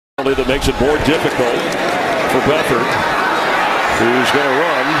That makes it more difficult for Beathard, who's going to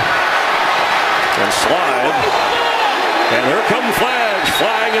run and slide. And here come flags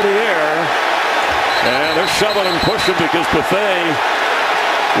flying in the air. And they're shoving and pushing because Beathard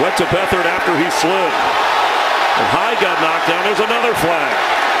went to Beathard after he slid. And High got knocked down. There's another flag.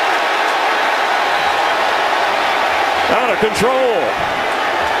 Out of control.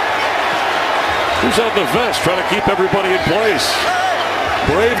 Who's on the vest trying to keep everybody in place?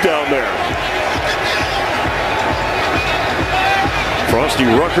 Brave down there. Frosty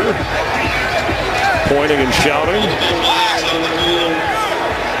Rucker pointing and shouting.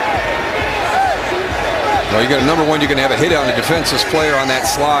 Well, you got a number one. You're going to have a hit on the defensive player on that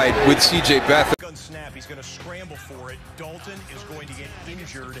slide with C.J. Beathard. Gun snap. He's going to scramble for it. Dalton is going to get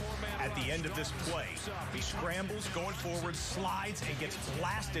injured at the end of this play. He scrambles, going forward, slides, and gets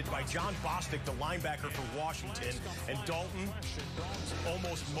blasted by John Bostic, the linebacker for Washington. And Dalton,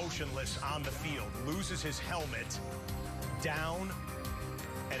 almost motionless on the field, loses his helmet, down,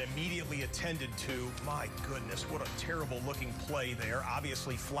 and immediately attended to. My goodness, what a terrible looking play there.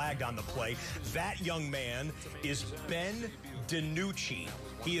 Obviously flagged on the play. That young man is Ben DiNucci.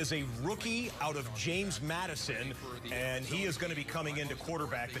 He is a rookie out of James Madison, and he is going to be coming in to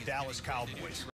quarterback the Dallas Cowboys.